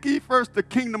 seek ye first the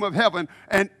kingdom of heaven,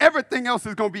 and everything else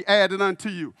is going to be added unto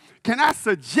you. Can I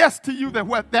suggest to you that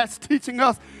what that's teaching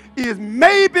us is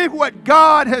maybe what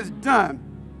God has done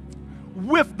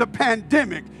with the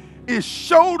pandemic is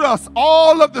showed us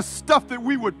all of the stuff that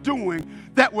we were doing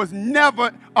that was never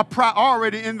a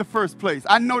priority in the first place.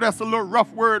 I know that's a little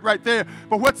rough word right there,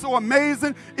 but what's so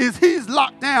amazing is he's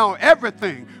locked down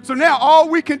everything. So now all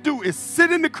we can do is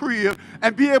sit in the crib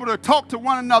and be able to talk to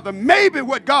one another. Maybe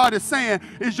what God is saying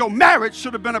is your marriage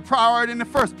should have been a priority in the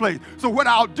first place. So what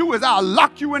I'll do is I'll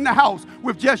lock you in the house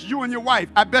with just you and your wife.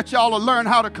 I bet y'all will learn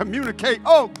how to communicate.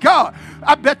 Oh, God,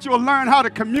 I bet you'll learn how to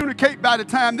communicate by the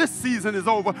time this season is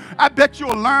over. I bet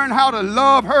you'll learn how to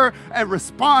love her and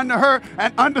respond to her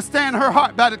and understand her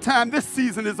heart by the time this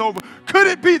season is over. Could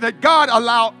it be that God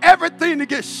allowed everything to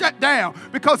get shut down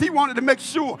because he wanted to make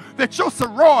sure that your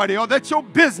sorority or that your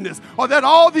business or that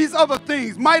all these other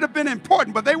things might have been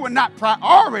important, but they were not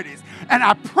priorities? And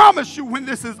I promise you when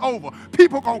this is over,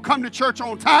 people are going to come to church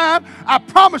on time. I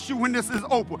promise you when this is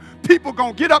over, people are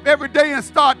going to get up every day and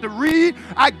start to read.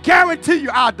 I guarantee you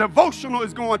our devotional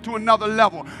is going to another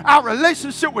level. Our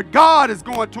relationship with God is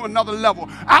going to another level.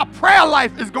 Our prayer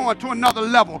life is going to another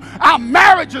level. Our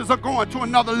marriages are going to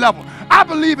another level. I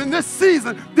believe in this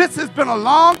season, this has been a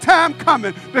long time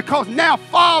coming because now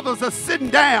fathers are sitting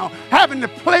down having to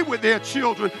play with their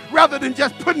children rather than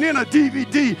just putting in a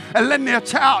DVD and letting their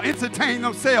child entertain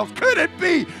themselves. Could it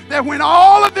be that when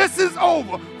all of this is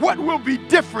over, what will be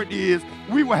different is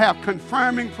we will have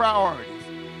confirming priorities?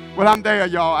 Well, I'm there,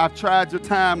 y'all. I've tried your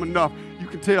time enough. You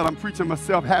can tell I'm preaching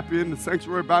myself happy in the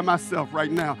sanctuary by myself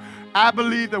right now. I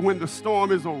believe that when the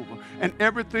storm is over and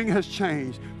everything has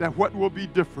changed, that what will be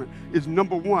different is,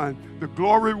 number 1, the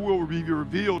glory will be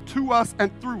revealed to us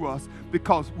and through us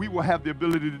because we will have the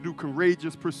ability to do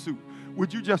courageous pursuit.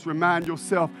 Would you just remind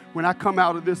yourself, when I come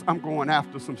out of this, I'm going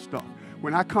after some stuff.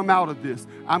 When I come out of this,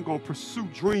 I'm going to pursue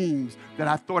dreams that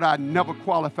I thought I'd never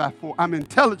qualify for. I'm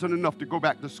intelligent enough to go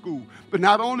back to school. But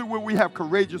not only will we have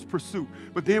courageous pursuit,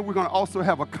 but then we're going to also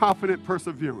have a confident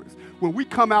perseverance. When we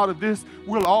come out of this,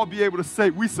 we'll all be able to say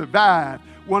we survived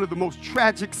one of the most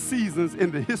tragic seasons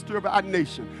in the history of our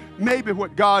nation. Maybe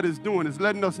what God is doing is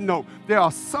letting us know there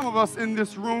are some of us in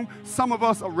this room, some of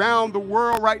us around the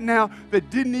world right now that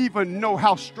didn't even know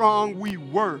how strong we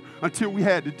were until we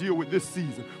had to deal with this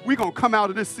season. We're going to come out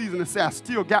of this season and say, I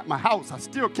still got my house. I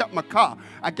still kept my car.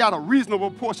 I got a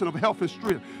reasonable portion of health and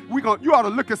strength. You ought to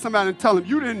look at somebody and tell them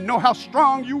you didn't know how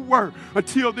strong you were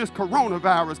until this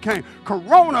coronavirus came.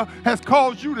 Corona has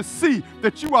caused you to see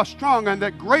that you are strong and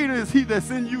that greater is he that's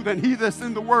in you than he that's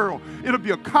in the world. It'll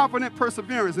be a confident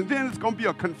perseverance, and then it's going to be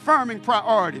a confirming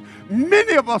priority.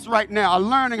 Many of us right now are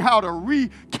learning how to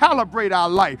recalibrate our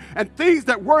life, and things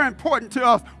that were important to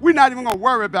us, we're not even going to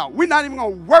worry about. We're not even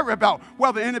going to worry about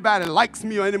whether anybody likes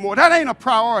me or anymore. That ain't a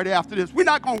priority after this. We're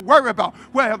not going to worry about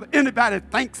whether anybody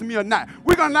thanks me or not.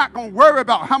 We're not going to worry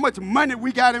about how much money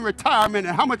we got in retirement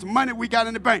and how much money we got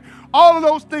in the bank. All of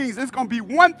those things, it's going to be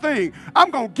one thing. I'm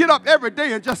going to get up every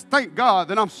day and just thank God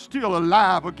that I'm still alive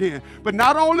survive again. But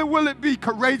not only will it be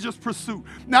courageous pursuit,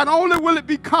 not only will it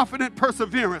be confident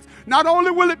perseverance, not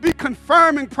only will it be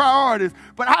confirming priorities,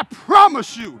 but I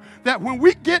promise you that when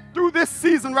we get through this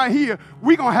season right here,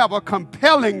 we're going to have a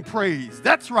compelling praise.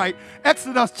 That's right.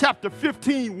 Exodus chapter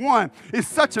 15:1 is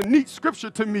such a neat scripture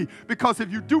to me, because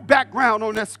if you do background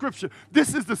on that scripture,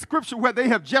 this is the scripture where they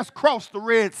have just crossed the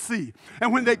Red Sea.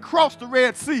 And when they crossed the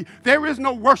Red Sea, there is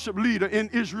no worship leader in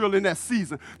Israel in that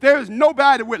season. There is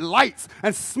nobody with lights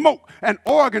and smoke and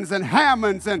organs and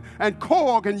Hammonds and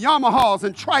Korg and Yamahas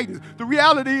and Tritons. The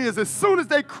reality is, as soon as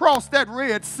they cross that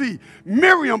Red Sea,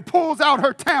 Miriam pulls out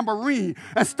her tambourine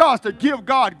and starts to give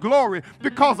God glory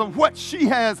because of what she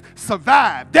has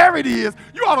survived. There it is.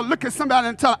 You ought to look at somebody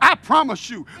and tell them, I promise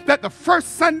you that the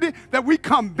first Sunday that we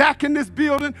come back in this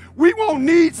building, we won't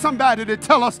need somebody to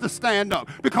tell us to stand up,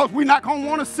 because we're not going to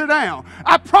want to sit down.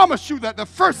 I promise you that the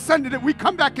first Sunday that we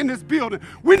come back in this building,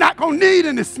 we're not going to need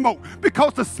any smoke,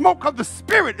 because the smoke of the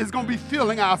Spirit is going to be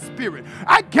filling our spirit.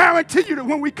 I guarantee you that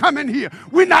when we come in here,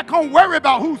 we're not going to worry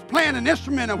about who's playing an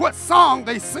instrument and what song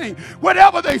they sing.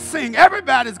 Whatever they sing,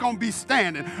 everybody's going to be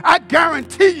standing. I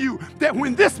guarantee you that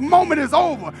when this moment is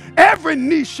over, every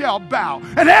knee shall bow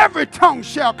and every tongue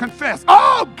shall confess,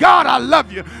 oh God, I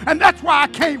love you. And that's why I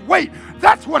can't wait.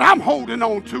 That's what I'm holding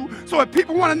on to. So if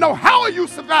people want to know, how are you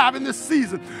surviving this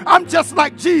season? I'm just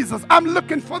like Jesus. I'm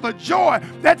looking for the joy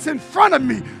that's in front of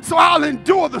me. So I'll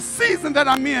endure the season that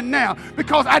I'm in now,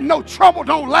 because I know trouble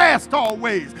don't last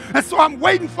always. And so I'm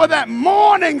waiting for that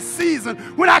morning season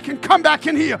when I can come back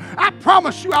in here. I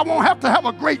promise you I won't have to have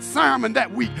a great sermon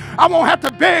that week. I won't have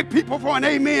to beg people for an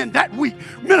amen that week.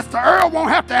 Minister Earl won't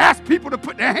have to ask people to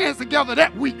put their hands together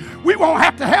that week. We won't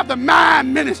have to have the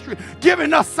mind ministry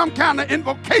giving us some kind of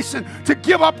invocation to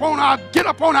get up on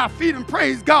our feet and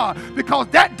praise God, because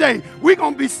that day we're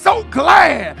going to be so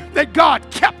glad that God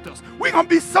kept us. We're going to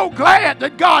be so glad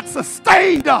that God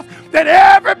sustained us, that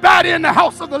everybody in the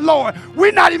house of the Lord,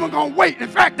 we're not even going to wait. In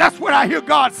fact, that's what I hear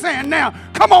God saying now.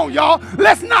 Come on, y'all.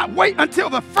 Let's not wait until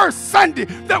the first Sunday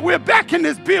that we're back in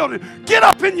this building. Get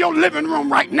up in your living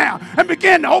room right now and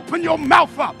begin to open your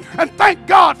mouth up and thank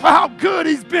God for how good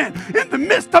He's been in the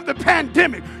midst of the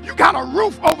pandemic. You got a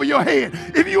roof over your head.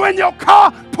 If you're in your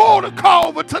car, pull the car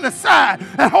over to the side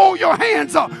and hold your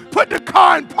hands up. Put the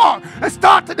car in park and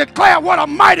start to declare what a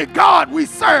mighty God we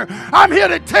serve. I'm here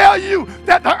to tell you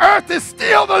that the earth is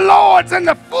still the Lord's and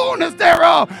the fullness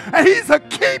thereof. And He's a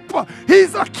keeper.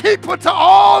 He's a keeper to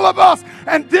all of us.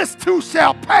 And this too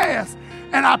shall pass.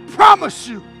 And I promise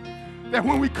you that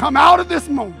when we come out of this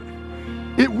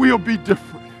moment, it will be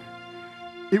different.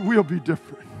 It will be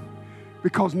different.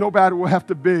 Because nobody will have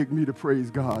to beg me to praise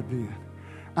God then.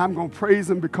 I'm going to praise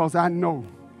Him because I know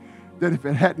that if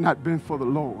it had not been for the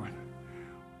Lord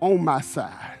on my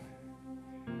side,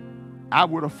 I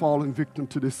would have fallen victim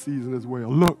to this season as well.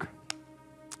 Look,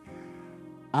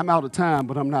 I'm out of time,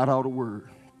 but I'm not out of word.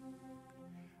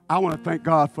 I want to thank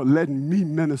God for letting me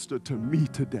minister to me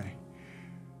today.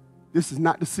 This is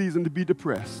not the season to be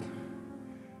depressed.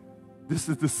 This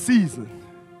is the season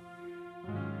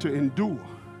to endure,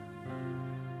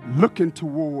 looking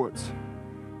towards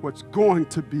what's going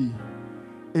to be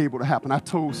able to happen. I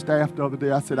told staff the other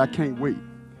day, I said, I can't wait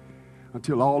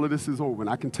until all of this is over and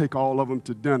I can take all of them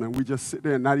to dinner and we just sit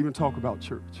there and not even talk about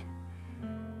church.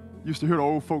 Used to hear the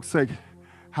old folks say,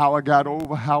 how I got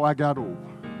over, how I got over.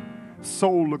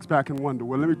 Soul looks back and wonder.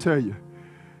 Well, let me tell you,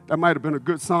 that might have been a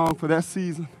good song for that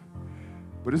season,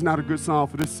 but it's not a good song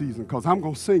for this season, because I'm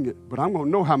going to sing it, but I'm going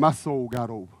to know how my soul got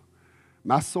over.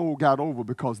 My soul got over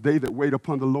because they that wait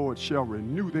upon the Lord shall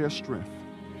renew their strength.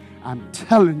 I'm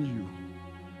telling you,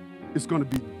 it's going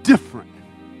to be different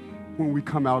when we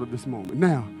come out of this moment.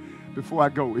 Now, before I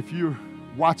go, if you're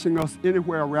watching us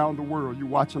anywhere around the world, you're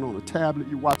watching on a tablet,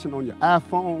 you're watching on your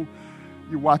iPhone,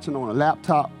 you're watching on a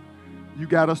laptop, you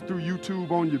got us through YouTube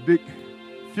on your big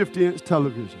 50-inch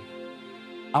television,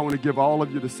 I want to give all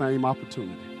of you the same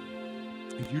opportunity.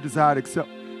 If you desire to accept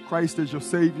Christ as your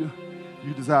Savior,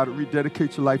 you desire to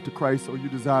rededicate your life to Christ, or you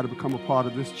desire to become a part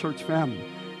of this church family,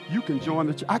 you can join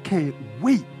the church. I can't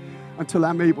wait until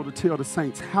I'm able to tell the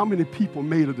saints how many people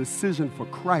made a decision for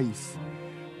Christ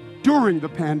during the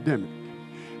pandemic.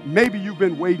 Maybe you've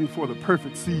been waiting for the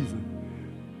perfect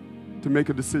season to make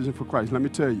a decision for Christ. Let me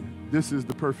tell you, this is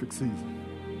the perfect season.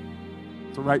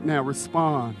 So right now,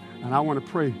 respond, and I want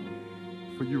to pray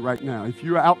for you right now. If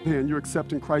you're out there and you're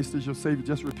accepting Christ as your Savior,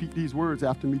 just repeat these words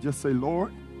after me. Just say,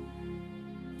 Lord,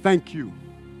 thank you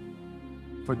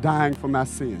for dying for my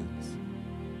sins.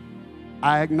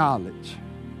 I acknowledge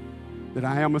that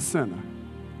I am a sinner,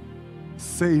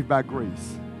 saved by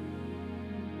grace.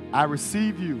 I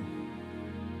receive you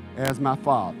as my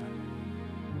Father.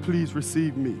 please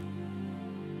receive me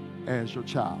as your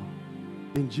child.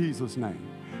 In Jesus' name.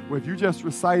 Well, if you just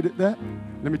recited that,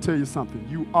 let me tell you something.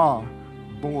 You are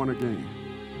born again.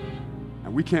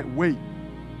 And we can't wait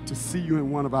to see you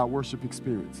in one of our worship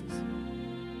experiences.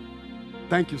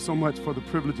 Thank you so much for the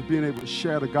privilege of being able to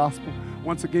share the gospel.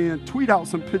 Once again, tweet out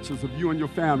some pictures of you and your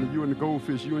family, you and the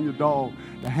goldfish, you and your dog,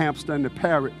 the hamster and the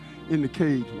parrot in the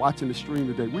cage watching the stream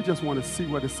today. We just want to see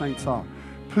where the saints are.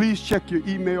 Please check your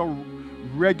email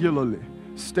regularly.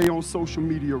 Stay on social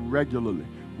media regularly.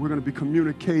 We're going to be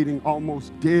communicating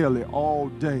almost daily, all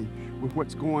day, with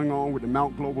what's going on with the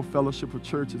Mount Global Fellowship of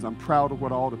Churches. I'm proud of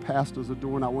what all the pastors are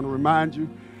doing. I want to remind you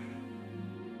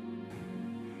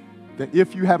that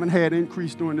if you haven't had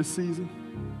increase during this season,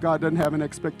 God doesn't have an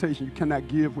expectation. You cannot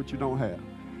give what you don't have.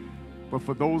 But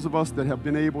for those of us that have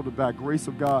been able to, by grace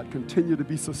of God, continue to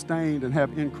be sustained and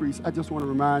have increase, I just want to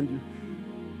remind you,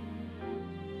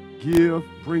 give,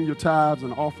 bring your tithes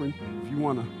and offering. If you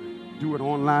want to do it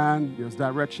online, there's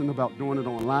direction about doing it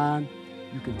online.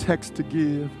 You can text to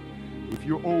give. If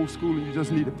you're old school and you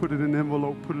just need to put it in an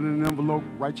envelope, put it in an envelope,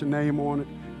 write your name on it,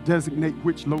 designate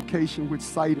which location, which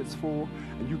site it's for,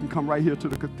 and you can come right here to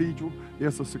the cathedral.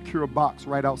 There's a secure box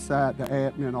right outside the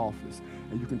admin office,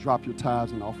 and you can drop your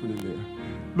tithes and offering in there.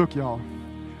 Look, y'all,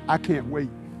 I can't wait.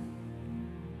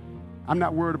 I'm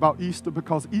not worried about Easter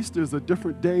because Easter is a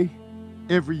different day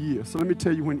every year. So let me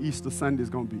tell you when Easter Sunday is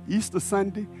going to be. Easter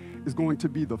Sunday is going to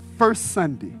be the first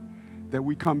Sunday that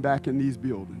we come back in these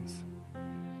buildings.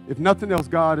 If nothing else,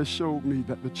 God has showed me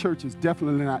that the church is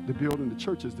definitely not the building, the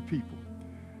church is the people.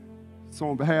 So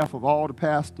on behalf of all the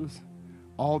pastors,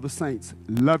 all the saints,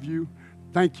 love you.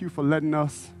 Thank you for letting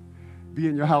us be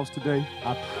in your house today.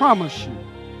 I promise you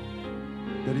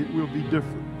that it will be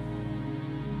different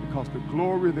because the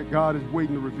glory that God is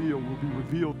waiting to reveal will be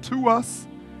revealed to us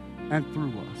and through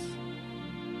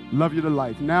us. Love you to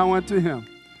life. Now unto him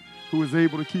who is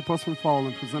able to keep us from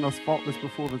falling, present us faultless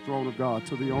before the throne of God.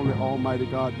 To the only almighty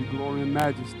God be glory and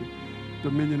majesty,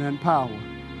 dominion and power.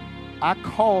 I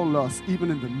call us, even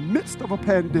in the midst of a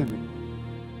pandemic,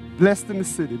 blessed in the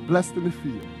city, blessed in the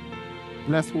field,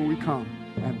 blessed when we come,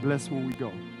 and blessed when we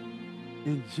go.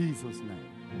 In Jesus'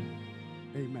 name,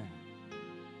 amen.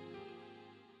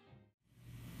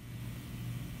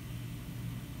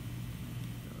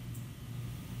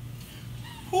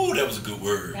 Ooh, that was a good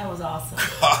word. That was awesome.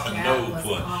 That was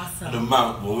boy. Awesome. The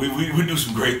Mount, boy. We do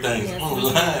some great things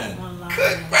online.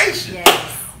 Good gracious.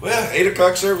 Yes. Well, 8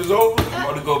 o'clock service over. I'm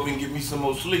going to go up and get me some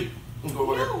more sleep. No,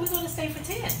 we're going to stay for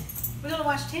 10. We're going to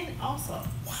watch 10 also.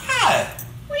 Why?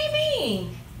 What do you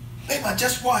mean? Baby, I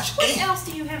just watched 8. What else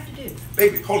do you have to do?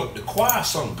 Baby, hold up. The choir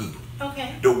sung good.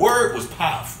 Okay. The word was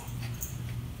powerful.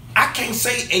 I can't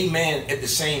say amen at the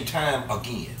same time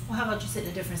again. Well, how about you sit in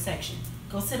a different section?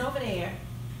 Go sit over there.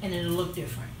 And it'll look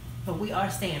different. But we are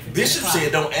staying for 10 Bishop o'clock.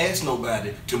 said don't ask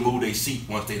nobody to move their seat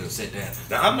once they done sit down.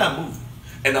 Now, I'm not moving.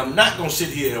 And I'm not going to sit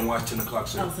here and watch 10 o'clock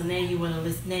service. Oh, so now you want to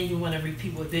listen. Now you want to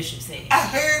repeat what Bishop said.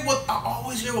 I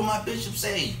always hear what my bishop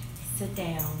say. Sit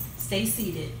down, stay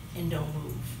seated, and don't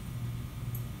move.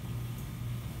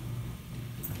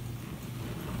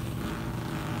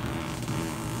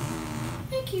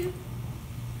 Thank you.